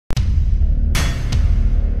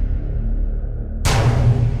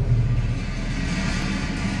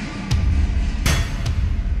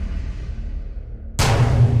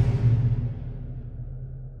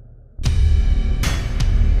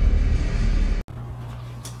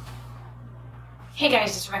Hey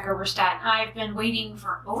guys, it's RebeccaLynOberstadt. I've been waiting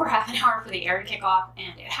for over half an hour for the air to kick off,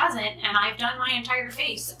 and it hasn't, and I've done my entire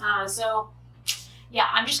face. So yeah,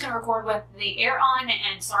 I'm just going to record with the air on,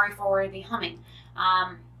 and sorry for the humming.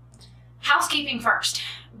 Housekeeping first.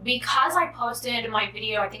 Because I posted my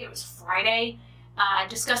video, I think it was Friday,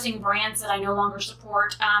 discussing brands that I no longer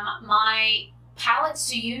support, my palettes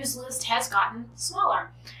to use list has gotten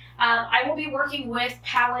smaller. I will be working with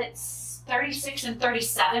palettes 36 and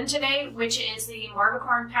 37 today, which is the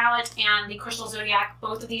Marvycorn palette and the Crystal Zodiac.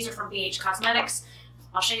 Both of these are from BH Cosmetics.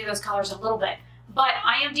 I'll show you those colors in a little bit. But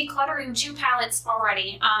I am decluttering 2 palettes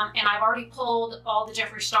already, and I've already pulled all the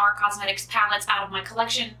Jeffree Star Cosmetics palettes out of my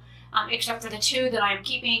collection, except for the 2 that I am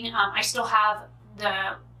keeping. I still have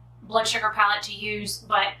the Blood Sugar palette to use,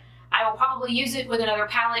 but I will probably use it with another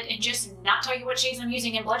palette and just not tell you what shades I'm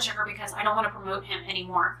using in Blood Sugar because I don't want to promote him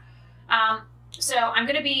anymore. So I'm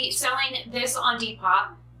going to be selling this on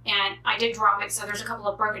Depop, and I did drop it, so there's a couple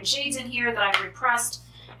of broken shades in here that I repressed.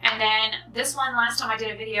 And then this one, last time I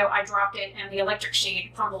did a video, I dropped it and the electric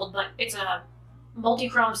shade crumbled, but it's a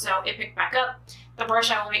multi-chrome, so it picked back up. The brush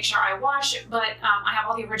I will make sure I wash, but I have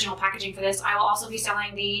all the original packaging for this. I will also be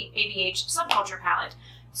selling the ABH Subculture palette.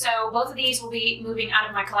 So both of these will be moving out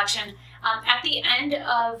of my collection. At the end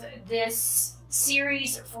of this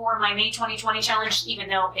series for my May 2020 challenge, even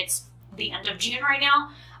though it's the end of June right now,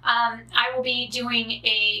 I will be doing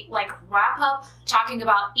a wrap up talking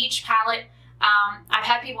about each palette. I've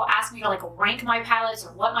had people ask me to rank my palettes or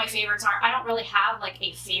what my favorites are. I don't really have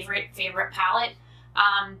a favorite palette.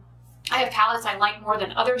 I have palettes I like more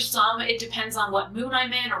than others. Some it depends on what mood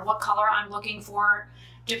I'm in or what color I'm looking for,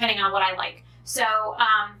 depending on what I like. So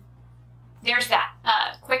there's that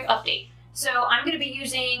quick update. So I'm going to be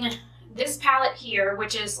using this palette here,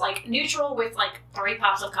 which is neutral with 3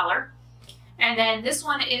 pops of color. And then this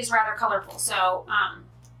one is rather colorful. So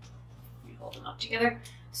let me hold them up together.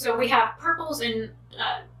 So we have purples and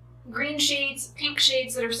green shades, pink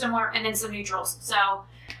shades that are similar, and then some neutrals. So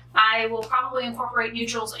I will probably incorporate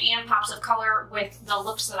neutrals and pops of color with the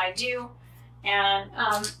looks that I do. And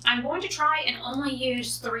I'm going to try and only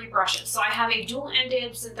use 3 brushes. So I have a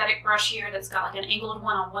dual-ended synthetic brush here that's got an angled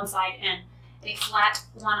one on one side and a flat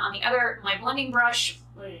one on the other. My blending brush,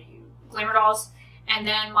 Glamour Dolls, and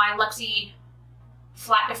then my Luxie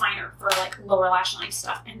flat definer for lower lash line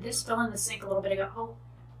stuff. And this fell in the sink a little bit ago. Oh,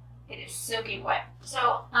 it is soaking wet.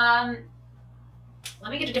 So let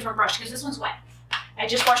me get a different brush because this one's wet. I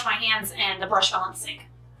just washed my hands and the brush fell in the sink.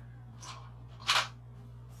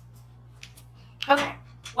 Okay,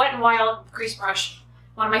 Wet n Wild crease brush,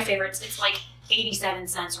 one of my favorites. It's 87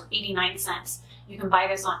 cents or 89 cents. You can buy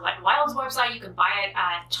this on Wet n Wild's website. You can buy it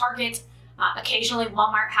at Target. Occasionally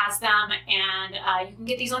Walmart has them, and you can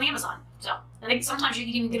get these on Amazon. So I think sometimes you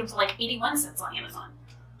can even get them for 81 cents on Amazon.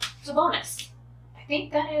 It's a bonus. I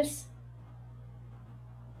think that is,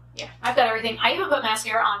 yeah, I've got everything. I even put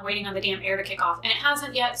mascara on waiting on the damn air to kick off, and it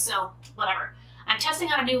hasn't yet, so whatever. I'm testing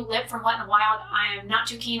out a new lip from Wet n Wild. I am not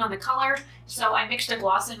too keen on the color, so I mixed a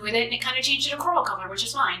gloss in with it, and it kind of changed it to coral color, which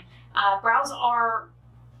is fine. Brows are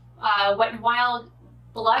Wet n Wild.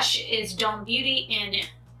 Blush is Dome Beauty in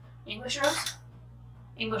English Rose?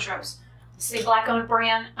 English Rose. This is a black-owned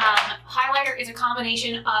brand. Highlighter is a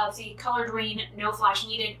combination of the Color Green No Flash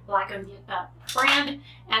Needed black-owned brand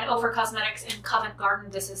and Ofer Cosmetics in Covent Garden.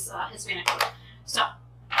 This is Hispanic. So,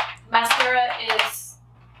 mascara is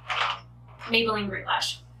Maybelline Great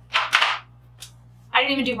Lash. I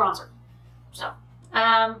didn't even do bronzer. So,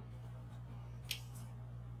 I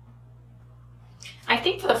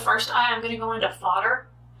think for the first eye, I'm going to go into fodder.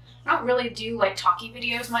 I don't really do talky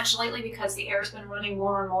videos much lately because the air's been running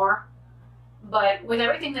more and more. But with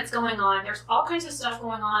everything that's going on, there's all kinds of stuff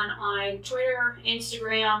going on Twitter,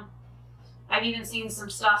 Instagram. I've even seen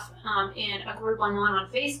some stuff in a group I'm on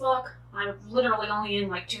Facebook. I'm literally only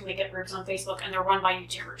in 2 makeup groups on Facebook, and they're run by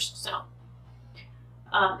YouTubers. So,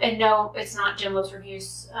 and no, it's not Jen Loves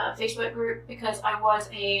Reviews Facebook group because I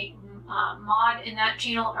was a mod in that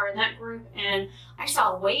channel or in that group, and I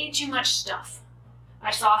saw way too much stuff. I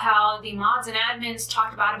saw how the mods and admins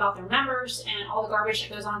talked about their members and all the garbage that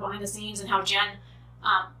goes on behind the scenes, and how Jen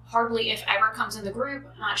hardly, if ever, comes in the group.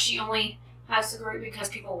 She only has the group because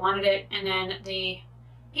people wanted it, and then the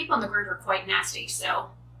people in the group are quite nasty. So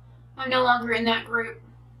I'm no longer in that group.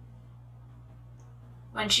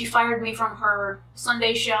 When she fired me from her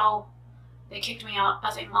Sunday show, they kicked me out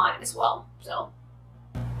as a mod as well. So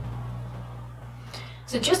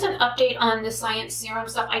just an update on the Science Serum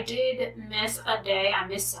stuff. I did miss a day. I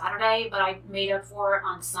missed Saturday, but I made up for it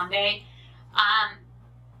on Sunday.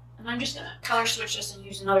 And I'm just going to color switch this and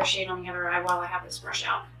use another shade on the other eye while I have this brush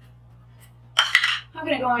out. I'm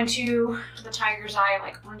gonna go into the tiger's eye,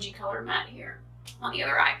 like orangey color matte here on the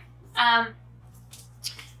other eye.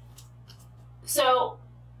 So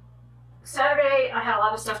Saturday, I had a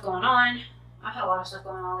lot of stuff going on. I've had a lot of stuff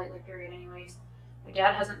going on lately, period, anyways. My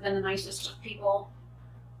dad hasn't been the nicest of people.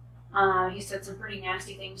 He said some pretty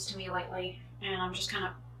nasty things to me lately, and I'm just kind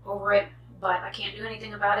of over it, but I can't do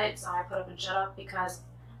anything about it, so I put up and shut up because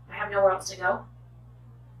I have nowhere else to go.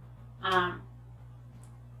 I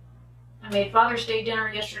made Father's Day dinner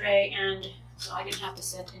yesterday, and so I didn't have to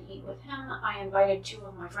sit and eat with him. I invited 2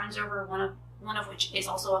 of my friends over, one of which is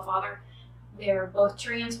also a father. They're both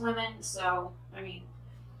trans women, so, I mean,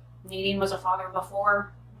 Nadine was a father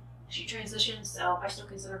before she transitioned, so I still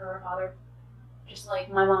consider her a father. Just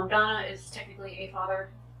like my mom, Donna, is technically a father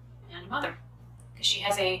and a mother, because she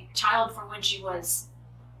has a child from when she was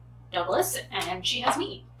Douglas, and she has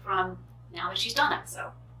me from now that she's Donna,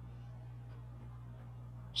 so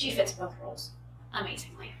she fits both roles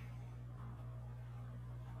amazingly.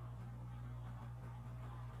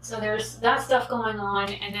 So there's that stuff going on,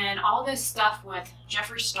 and then all this stuff with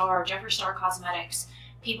Jeffree Star Cosmetics,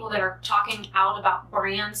 people that are talking out about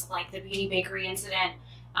brands like the Beauty Bakery incident,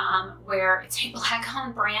 where it's a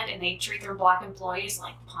black-owned brand and they treat their black employees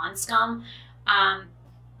like pond scum. I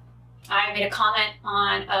made a comment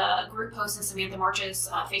on a group post in Samantha March's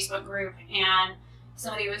Facebook group, and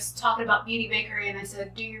somebody was talking about Beauty Bakery, and I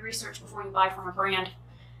said, do your research before you buy from a brand.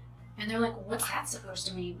 And they're like, what's that supposed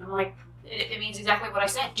to mean? I'm like, it means exactly what I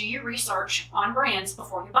said. Do your research on brands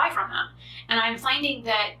before you buy from them. And I'm finding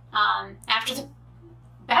that after the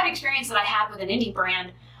bad experience that I had with an indie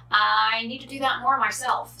brand, I need to do that more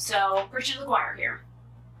myself. So, preaching to the choir here.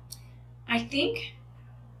 I think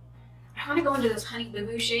I want to go into this Honey Boo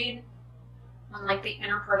Boo shade on like the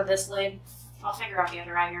inner part of this lid. I'll figure out the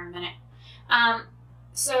other eye here in a minute.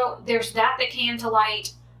 So there's that came to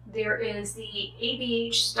light. There is the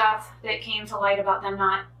ABH stuff that came to light about them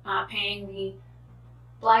not paying the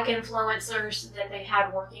black influencers that they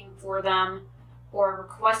had working for them, or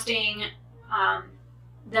requesting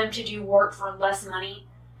them to do work for less money,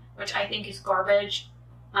 which I think is garbage.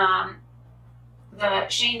 The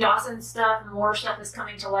Shane Dawson stuff, more stuff is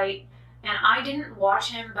coming to light. And I didn't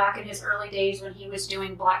watch him back in his early days when he was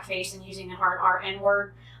doing blackface and using a hard R-N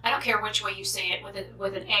word. I don't care which way you say it,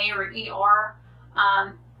 with an A or an ER.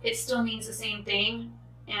 It still means the same thing.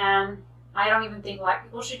 And I don't even think black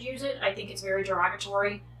people should use it. I think it's very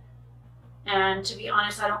derogatory. And to be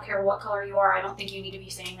honest, I don't care what color you are. I don't think you need to be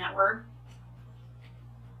saying that word.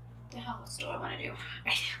 What the hell else do I want to do?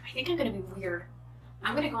 I think I'm going to be weird.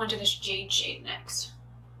 I'm going to go into this jade shade next.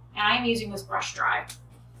 And I am using this brush dry.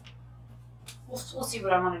 We'll see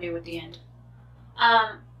what I want to do at the end.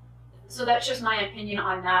 So that's just my opinion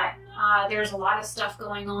on that. There's a lot of stuff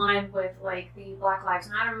going on with like the Black Lives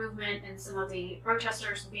Matter movement and some of the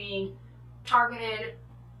protesters being targeted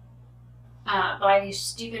by these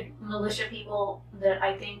stupid militia people that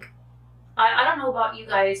I think, I don't know about you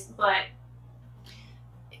guys, but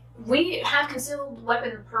we have concealed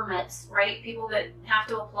weapon permits, right? People that have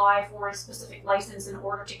to apply for a specific license in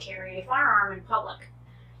order to carry a firearm in public.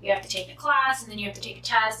 You have to take a class, and then you have to take a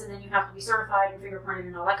test, and then you have to be certified and fingerprinted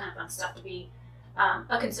and all that kind of fun stuff to be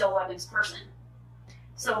a concealed weapons person.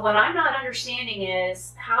 So what I'm not understanding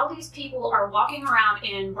is how these people are walking around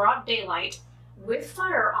in broad daylight with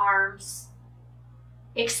firearms,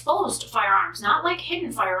 exposed firearms, not like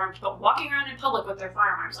hidden firearms, but walking around in public with their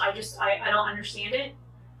firearms. I don't understand it.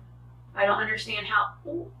 I don't understand how.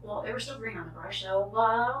 Oh, well, they were still green on the brush, so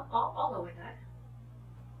I'll go with that.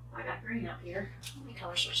 I got green up here. Let me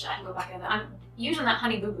color switch that and go back in. I'm using that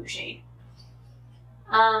Honey Boo Boo shade.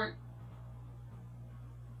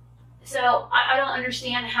 So I don't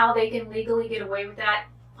understand how they can legally get away with that.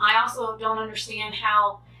 I also don't understand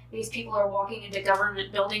how these people are walking into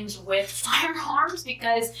government buildings with firearms,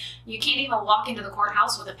 because you can't even walk into the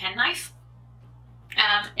courthouse with a penknife.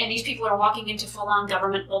 And these people are walking into full-on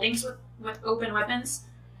government buildings with open weapons.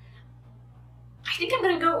 I think I'm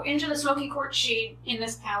going to go into the Smoky Quartz shade in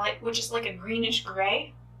this palette, which is like a greenish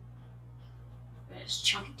gray. But it's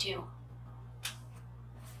chunky too.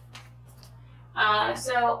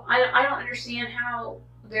 So I don't understand how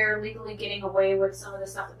they're legally getting away with some of the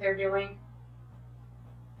stuff that they're doing.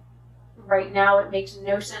 Right now, it makes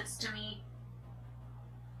no sense to me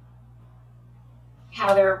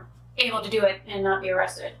how they're able to do it and not be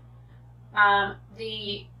arrested.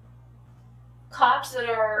 The cops that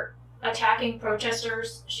are attacking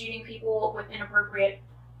protesters, shooting people with inappropriate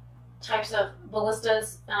types of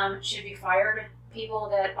ballistas should be fired. People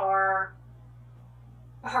that are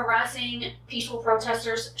harassing peaceful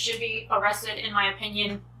protesters should be arrested, in my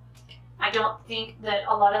opinion. I don't think that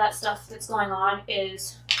a lot of that stuff that's going on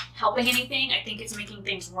is helping anything. I think it's making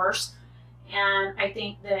things worse. And I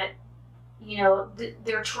think that, you know,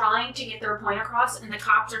 they're trying to get their point across, and the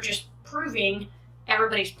cops are just proving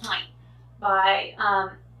everybody's point by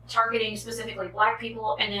targeting specifically black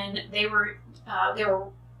people, and then there were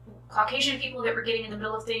Caucasian people that were getting in the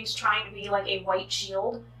middle of things, trying to be like a white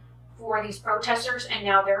shield for these protesters, and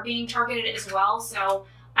now they're being targeted as well. So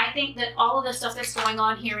I think that all of the stuff that's going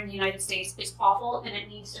on here in the United States is awful, and it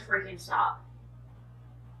needs to freaking stop.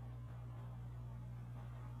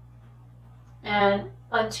 And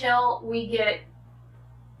until we get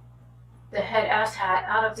the head asshat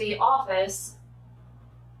out of the office,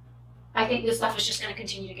 I think this stuff is just going to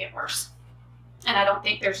continue to get worse. And I don't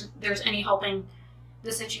think there's any helping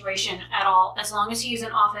the situation at all. As long as he's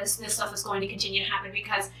in office, this stuff is going to continue to happen,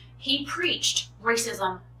 because he preached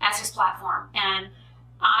racism as his platform. And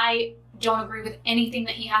I don't agree with anything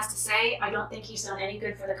that he has to say. I don't think he's done any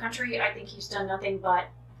good for the country. I think he's done nothing but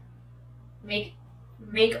make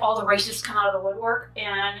all the racists come out of the woodwork.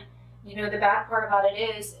 And, you know, the bad part about it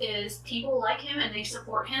is people like him and they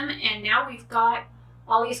support him. And now we've got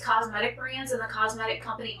all these cosmetic brands and the cosmetic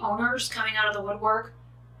company owners coming out of the woodwork,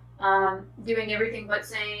 doing everything but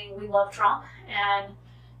saying we love Trump. And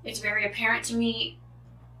it's very apparent to me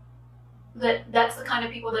that that's the kind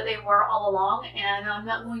of people that they were all along, and I'm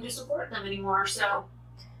not going to support them anymore. So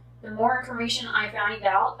the more information I find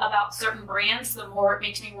out about certain brands, the more it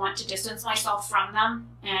makes me want to distance myself from them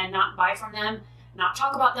and not buy from them, not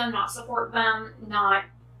talk about them, not support them, not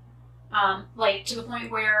like to the point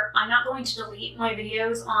where I'm not going to delete my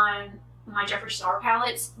videos on my Jeffree Star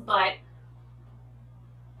palettes. But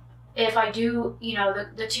if I do, you know,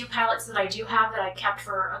 the two palettes that I do have that I kept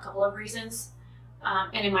for a couple of reasons,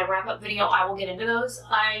 and in my wrap-up video I will get into those,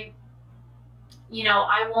 I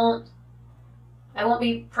won't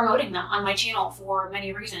be promoting them on my channel for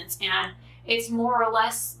many reasons. And it's more or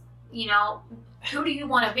less, you know, who do you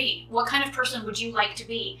want to be? What kind of person would you like to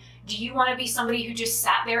be? Do you want to be somebody who just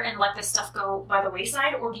sat there and let this stuff go by the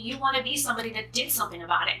wayside? Or do you want to be somebody that did something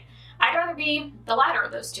about it? I'd rather be the latter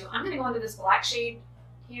of those two. I'm going to go into this black shade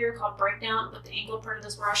here called Breakdown with the angled part of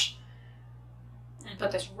this brush and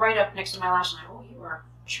put this right up next to my lash line. Oh, you are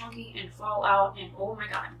chunky and fall out, and oh my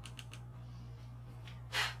god.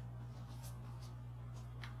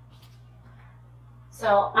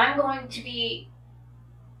 So I'm going to be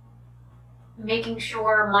making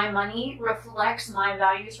sure my money reflects my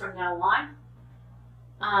values from now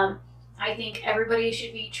on. I think everybody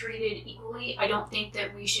should be treated equally. I don't think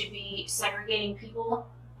that we should be segregating people.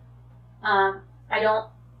 I don't,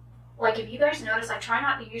 like, if you guys notice, I try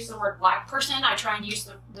not to use the word black person. I try and use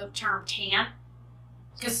the term tan.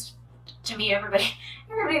 Because to me, everybody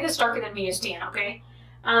that's darker than me is tan, okay?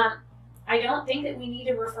 I don't think that we need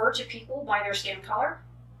to refer to people by their skin color.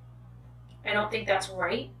 I don't think that's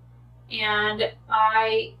right. And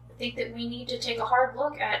I think that we need to take a hard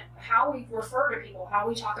look at how we refer to people, how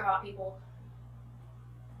we talk about people.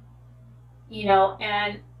 You know,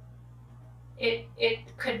 and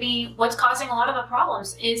it could be what's causing a lot of the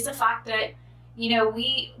problems is the fact that, you know,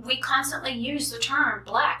 we constantly use the term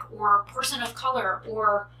black or person of color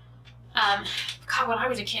or, God, when I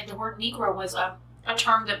was a kid, the word Negro was a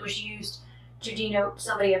term that was used to denote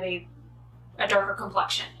somebody of a darker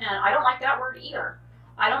complexion. And I don't like that word either.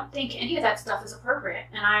 I don't think any of that stuff is appropriate.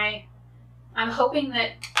 And I'm hoping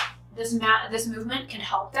that this movement can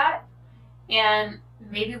help that. And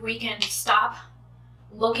maybe we can stop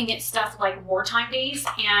looking at stuff like wartime days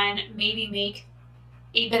and maybe make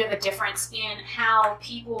a bit of a difference in how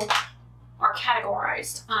people are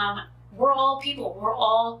categorized. We're all people. We're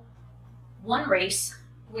all one race.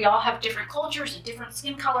 We all have different cultures and different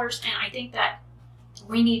skin colors, and I think that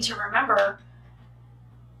we need to remember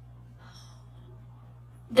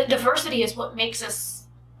that diversity is what makes us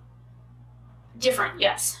different,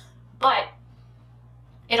 yes, but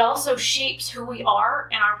it also shapes who we are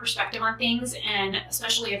and our perspective on things, and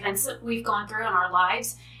especially events that we've gone through in our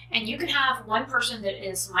lives. And you can have one person that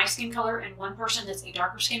is my skin color and one person that's a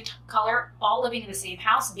darker skin color, all living in the same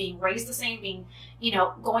house, being raised the same, being, you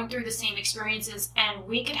know, going through the same experiences. And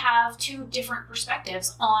we could have two different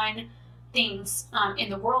perspectives on things in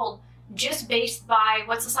the world just based by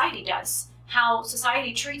what society does, how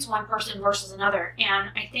society treats one person versus another. And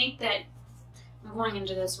I think that I'm going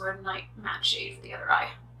into this red light matte shade for the other eye.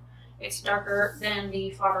 It's darker than the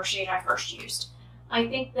fodder shade I first used. I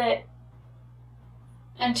think that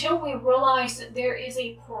until we realize that there is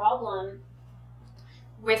a problem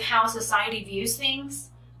with how society views things,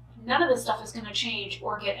 none of this stuff is going to change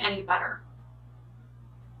or get any better.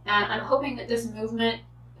 And I'm hoping that this movement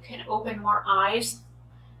can open more eyes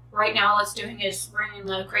right now all it's doing is bringing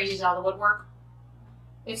the crazies out of the woodwork.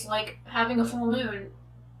 It's like having a full moon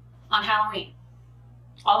on Halloween.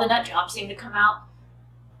 All the nut jobs seem to come out,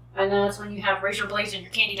 and that's when you have razor blades in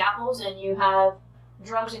your candied apples, and you have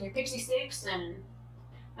drugs in your pixie sticks, and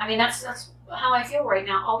I mean that's how I feel right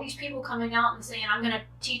now. All these people coming out and saying I'm going to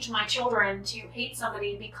teach my children to hate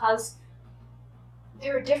somebody because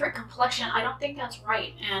they're a different complexion. I don't think that's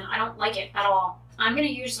right, and I don't like it at all. I'm going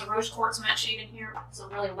to use the rose quartz matte shade in here. It's a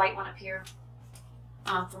really light one up here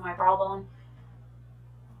for my brow bone.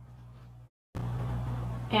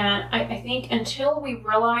 And I think until we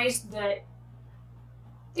realize that,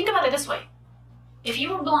 think about it this way. If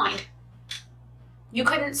you were blind, you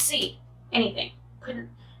couldn't see anything.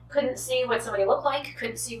 Couldn't see what somebody looked like,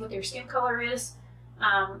 couldn't see what their skin color is,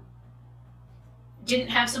 didn't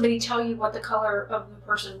have somebody tell you what the color of the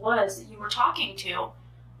person was that you were talking to,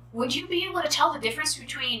 would you be able to tell the difference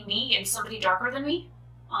between me and somebody darker than me?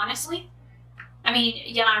 Honestly? I mean,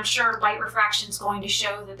 yeah, I'm sure light refraction is going to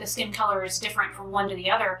show that the skin color is different from one to the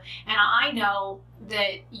other, and I know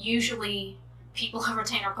that usually people of a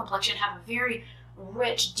tanner complexion have a very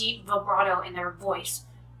rich, deep vibrato in their voice,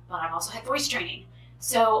 but I've also had voice training.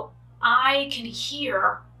 So I can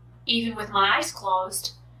hear, even with my eyes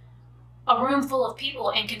closed, a room full of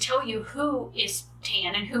people and can tell you who is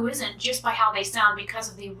tan and who isn't just by how they sound, because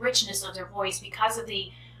of the richness of their voice, because of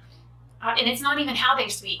the, and it's not even how they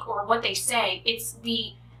speak or what they say, it's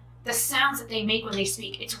the sounds that they make when they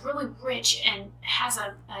speak. It's really rich and has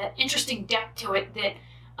an interesting depth to it that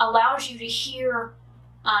allows you to hear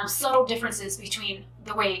subtle differences between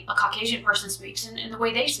the way a Caucasian person speaks and the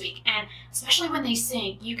way they speak. And especially when they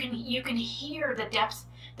sing, you can hear the depth,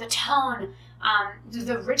 the tone,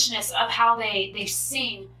 the richness of how they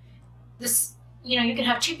sing. This, you know, you can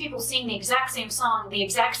have two people sing the exact same song the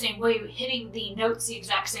exact same way, hitting the notes the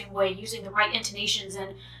exact same way, using the right intonations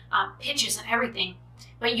and pitches and everything.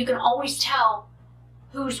 But you can always tell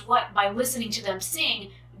who's what by listening to them sing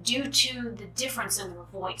due to the difference in their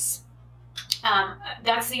voice.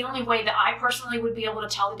 That's the only way that I personally would be able to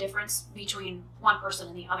tell the difference between one person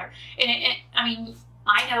and the other. And I mean,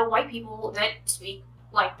 I know white people that speak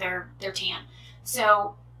like they're tan.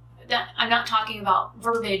 So that, I'm not talking about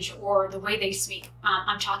verbiage or the way they speak.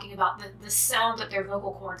 I'm talking about the sound that their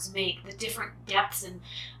vocal cords make, the different depths, and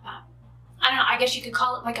I don't know, I guess you could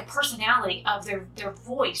call it like a personality of their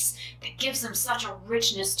voice that gives them such a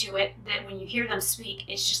richness to it that when you hear them speak,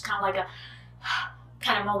 it's just kind of like a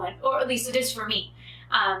kind of moment, or at least it is for me.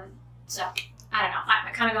 So, I don't know,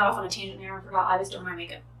 I kind of got off on a tangent there and forgot I was doing my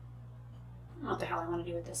makeup. I don't know what the hell I want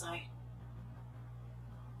to do with this eye.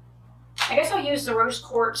 I guess I'll use the rose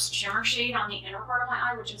quartz shimmer shade on the inner part of my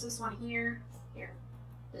eye, which is this one here. Here.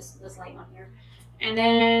 This light one here. And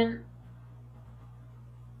then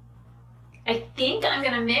I think I'm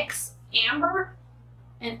going to mix amber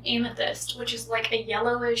and amethyst, which is like a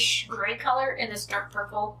yellowish gray color, in this dark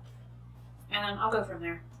purple. And then I'll go from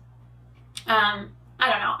there. I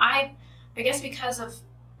don't know. I guess because of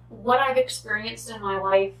what I've experienced in my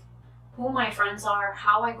life, who my friends are,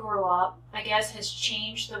 how I grew up, I guess has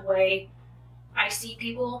changed the way I see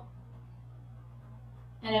people.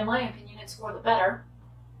 And in my opinion, it's for the better.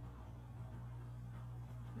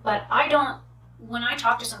 But when I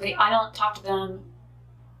talk to somebody, I don't talk to them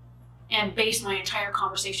and base my entire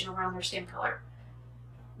conversation around their skin color.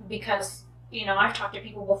 Because, you know, I've talked to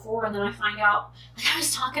people before and then I find out, like I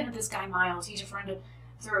was talking to this guy Miles, he's a friend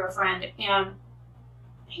through a friend, and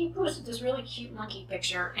he posted this really cute monkey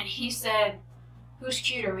picture, and he said, who's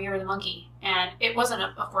cuter, me or the monkey? And it wasn't,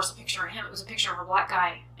 of course, a picture of him, it was a picture of a black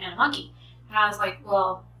guy and a monkey. And I was like,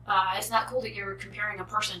 well, it's not cool that you're comparing a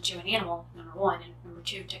person to an animal, number one, and number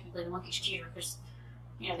two, technically the monkey's cuter, because,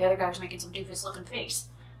 you know, the other guy was making some doofus looking face.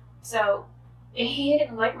 So, he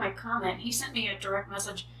didn't like my comment. He sent me a direct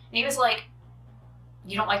message, and he was like,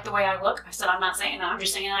 you don't like the way I look? I said, I'm not saying that, I'm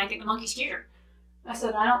just saying I think the monkey's cuter. I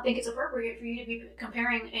said, I don't think it's appropriate for you to be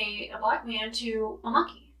comparing a black man to a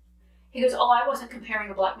monkey. He goes, oh, I wasn't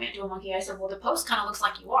comparing a black man to a monkey. I said, well, the post kind of looks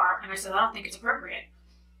like you are. And I said, I don't think it's appropriate.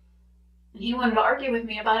 And he wanted to argue with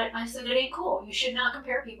me about it. And I said, it ain't cool. You should not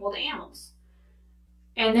compare people to animals.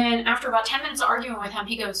 And then after about 10 minutes of arguing with him,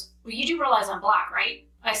 he goes, well, you do realize I'm black, right?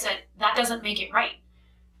 I said, that doesn't make it right.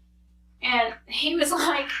 And he was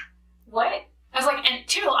like, what? I was like, and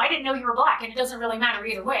two, I didn't know you were black, and it doesn't really matter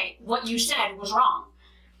either way. What you said was wrong.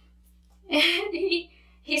 And he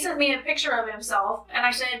sent me a picture of himself, and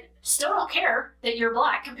I said, still don't care that you're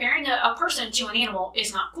black. Comparing a person to an animal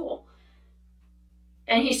is not cool.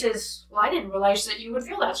 And he says, well, I didn't realize that you would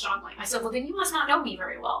feel that strongly. I said, well, then you must not know me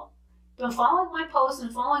very well. You've been following my posts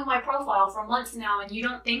and following my profile for months now, and you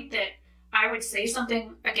don't think that I would say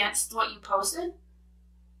something against what you posted.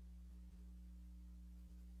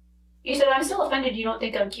 He said, I'm still offended you don't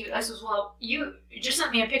think I'm cute. I said, well, you just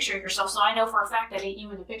sent me a picture of yourself, so I know for a fact that ain't you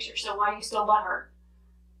in the picture, so why are you still butthurt?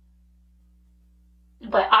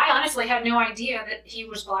 But I honestly had no idea that he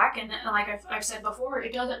was black, and like I've said before,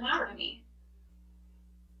 it doesn't matter to me.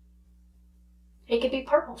 It could be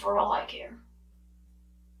purple for all I care.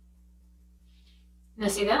 Now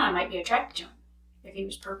see, then I might be attracted to him if he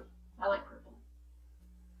was purple. I like purple.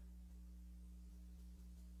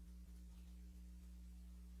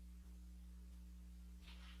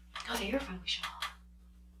 Oh, the air finally shut off.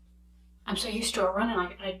 I'm so used to it running,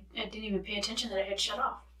 I didn't even pay attention that it had shut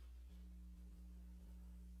off.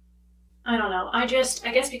 I don't know. I guess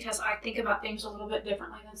because I think about things a little bit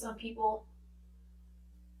differently than some people.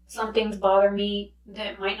 Some things bother me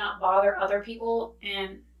that might not bother other people.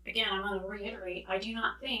 And again, I'm going to reiterate, I do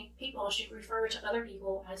not think people should refer to other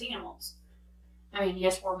people as animals. I mean,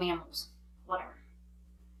 yes, we're mammals. Whatever.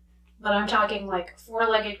 But I'm talking like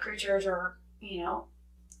four-legged creatures or, you know,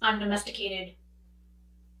 undomesticated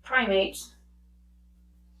primates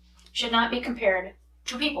should not be compared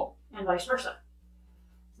to people and vice versa.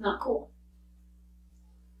 It's not cool.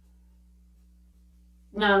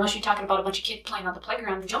 No, unless you're talking about a bunch of kids playing on the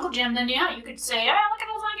playground in the jungle gym, then yeah, you could say, oh, look at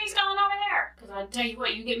those monkeys going over there. Because I tell you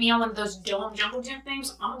what, you get me on one of those dome jungle gym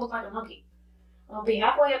things, I'm going to look like a monkey. I'll be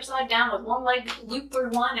halfway upside down with one leg looped through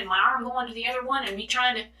one and my arm going to the other one and me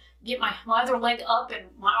trying to get my other leg up and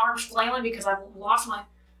my arms flailing because I've lost my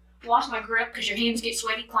grip because your hands get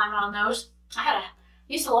sweaty climbing on those. I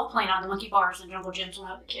used to love playing on the monkey bars and jungle gyms when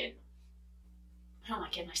I was a kid. I'm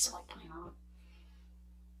not kidding, I still like playing on them.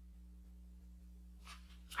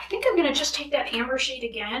 I think I'm going to just take that amber shade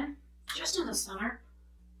again, just in the center.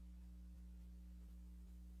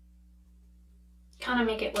 Kind of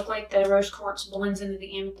make it look like the rose quartz blends into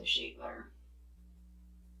the amethyst shade better.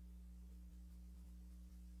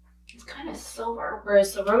 It's kind of silver,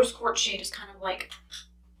 whereas the rose quartz shade is kind of like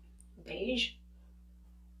beige.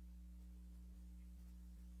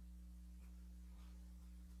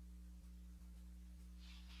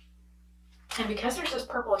 And because there's this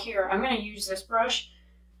purple here, I'm going to use this brush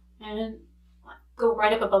and go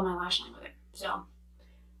right up above my lash line with it. So,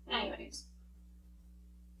 anyways.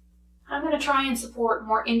 I'm going to try and support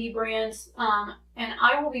more indie brands, and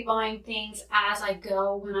I will be buying things as I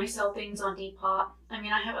go when I sell things on Depop. I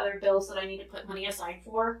mean, I have other bills that I need to put money aside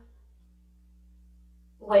for.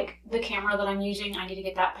 Like the camera that I'm using, I need to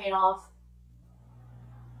get that paid off.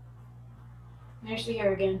 There's the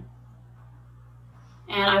hair again.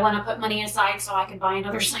 And I want to put money aside so I can buy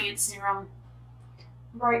another Science Serum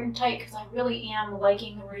Bright and Tight because I really am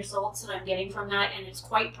liking the results that I'm getting from that, and it's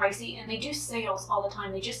quite pricey. And they do sales all the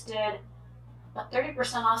time. They just did a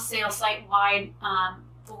 30% off sale site-wide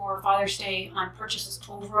for Father's Day on purchases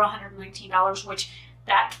over $119, which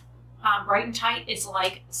that Bright and Tight is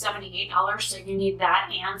like $78, so you need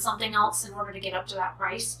that and something else in order to get up to that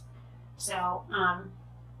price. So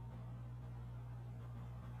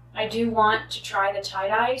I do want to try the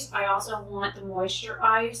Tide Eyes. I also want the Moisture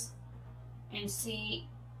Eyes and see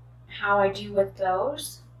how I do with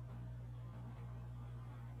those.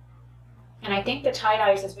 And I think the Tide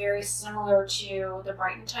Eyes is very similar to the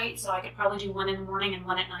Bright and Tight, so I could probably do one in the morning and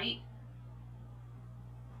one at night.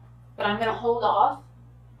 But I'm going to hold off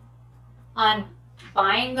on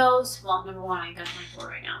buying those. Well, number one, I ain't got money for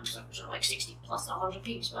right now, so those are like $60+ a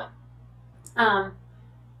piece, but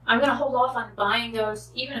I'm going to hold off on buying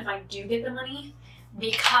those even if I do get the money,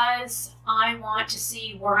 because I want to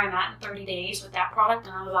see where I'm at in 30 days with that product,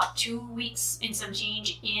 and I'm about 2 weeks and some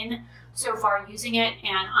change in so far using it,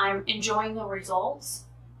 and I'm enjoying the results.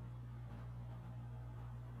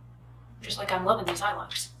 Just like I'm loving these eye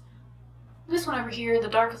looks. This one over here, the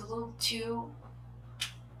dark is a little too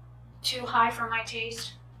high for my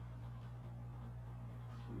taste.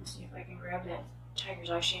 Let me see if I can grab that Tiger's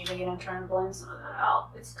Eye shade again. I'm trying to blend some of that out.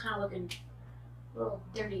 It's kind of looking a little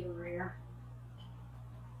dirty over here.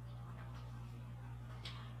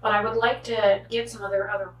 But I would like to get some of their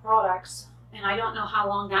other products, and I don't know how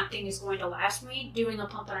long that thing is going to last me, doing a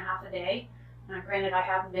pump and a half a day. Granted, I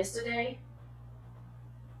have missed a day.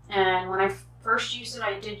 And when I first used it,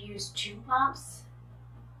 I did use 2 pumps.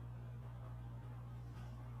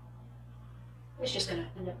 It's just going to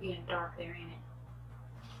end up being dark there, ain't it?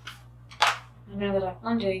 And now that I've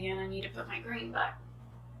blended it again, I need to put my green back.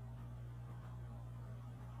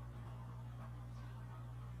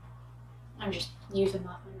 I'm just using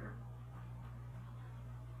my finger.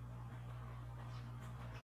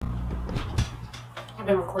 I've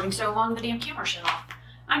been recording so long the damn camera shut off.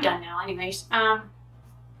 I'm done now anyways. I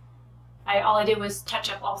all I did was touch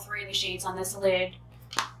up all 3 of the shades on this lid,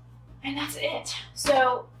 and that's it.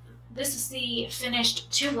 So this is the finished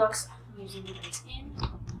 2 looks. I'm using the base in.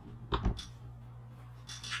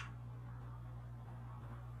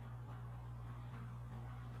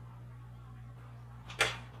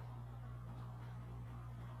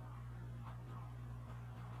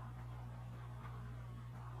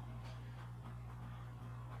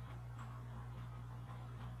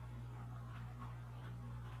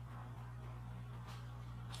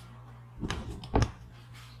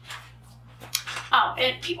 Oh,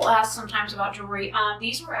 and people ask sometimes about jewelry.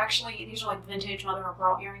 These are like vintage mother of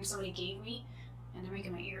pearl earrings somebody gave me, and they're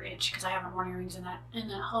making my ear itch because I haven't worn earrings in that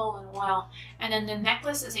hole in a while. And then the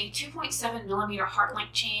necklace is a 2.7 millimeter heart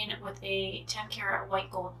link chain with a 10 karat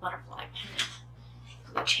white gold butterfly pendant.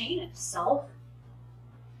 So the chain itself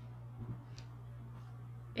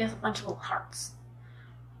is a bunch of little hearts,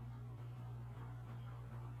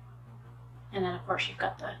 and then of course you've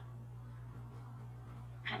got the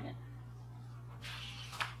pendant.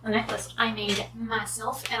 The necklace I made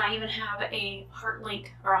myself, and I even have a heart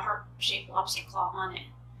link or a heart-shaped lobster claw on it.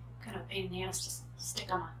 Kind of a pain in the ass to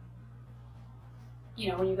stick on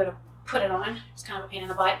when you go to put it on, it's kind of a pain in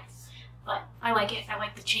the butt. But I like it. I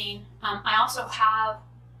like the chain. I also have,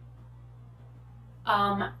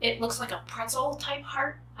 it looks like a pretzel type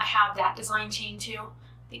heart. I have that design chain too.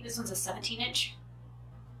 I think this one's a 17-inch,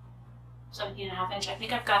 17.5 inch. I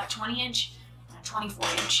think I've got a 20-inch.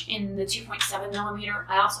 24-inch in the 2.7 millimeter.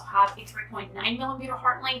 I also have a 3.9 millimeter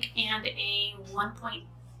heart link and a 1.7,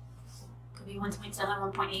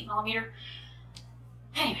 1.8 millimeter.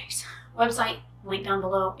 Anyways, website link down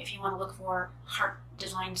below if you want to look for heart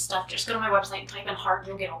design stuff. Just go to my website and type in heart,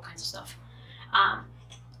 you'll get all kinds of stuff.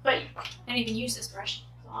 But I didn't even use this brush,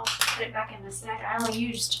 so I'll put it back in the stack. I only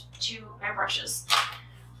used 2 airbrushes.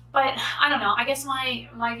 But I don't know, I guess my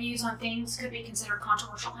views on things could be considered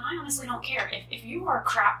controversial, and I honestly don't care. If you are a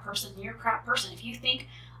crap person, you're a crap person. If you think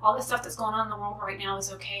all the stuff that's going on in the world right now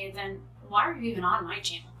is okay, then why are you even on my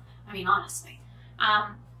channel? I mean, honestly.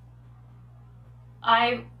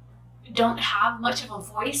 I don't have much of a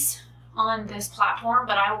voice on this platform,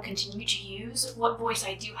 but I will continue to use what voice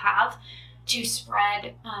I do have to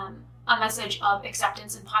spread a message of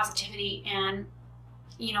acceptance and positivity. And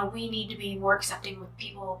we need to be more accepting with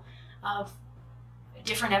people of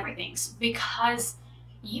different everythings, because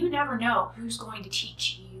you never know who's going to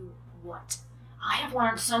teach you what. I have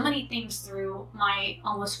learned so many things through my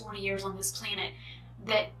almost 40 years on this planet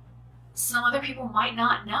that some other people might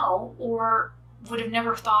not know or would have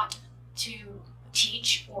never thought to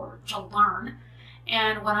teach or to learn.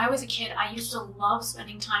 And when I was a kid, I used to love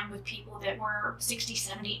spending time with people that were 60,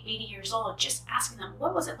 70, 80 years old, just asking them,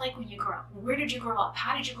 what was it like when you grew up? Where did you grow up?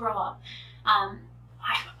 How did you grow up?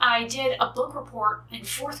 I did a book report in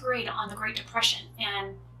 4th grade on the Great Depression,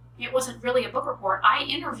 and it wasn't really a book report. I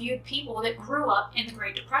interviewed people that grew up in the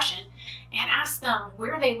Great Depression and asked them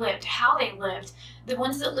where they lived, how they lived. The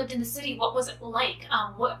ones that lived in the city, what was it like?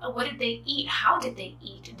 What did they eat? How did they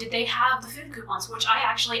eat? Did they have the food coupons? Which I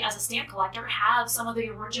actually, as a stamp collector, have some of the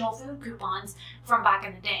original food coupons from back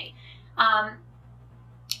in the day.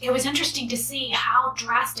 It was interesting to see how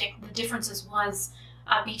drastic the differences was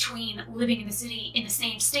between living in the city in the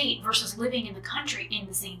same state versus living in the country in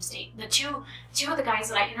the same state. The two of the guys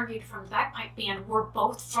that I interviewed from the Bagpipe Band were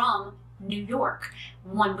both from New York.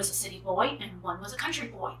 One was a city boy and one was a country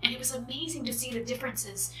boy. And it was amazing to see the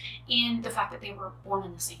differences in the fact that they were born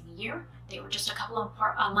in the same year. They were just a couple of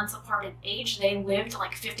months apart in age. They lived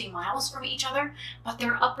like 50 miles from each other, but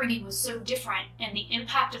their upbringing was so different, and the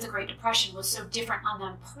impact of the Great Depression was so different on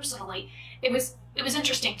them personally. It was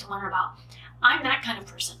interesting to learn about. I'm that kind of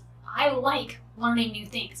person. I like learning new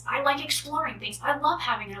things. I like exploring things. I love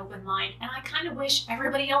having an open mind, and I kind of wish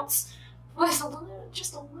everybody else was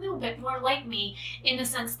just a little bit more like me, in the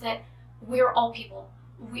sense that we're all people.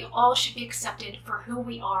 We all should be accepted for who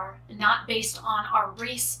we are, not based on our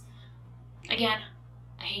race. Again,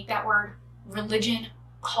 I hate that word. Religion,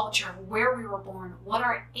 culture, where we were born, what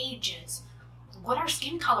our age is, what our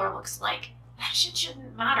skin color looks like. That shit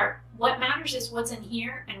shouldn't matter. What matters is what's in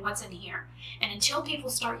here and what's in here. And until people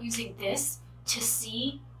start using this to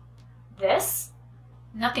see this,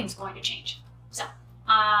 nothing's going to change. So,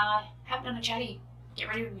 I haven't done a chatty get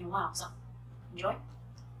ready with me in a while, so enjoy.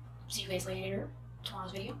 See you guys later.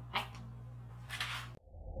 Tomorrow's video. Bye.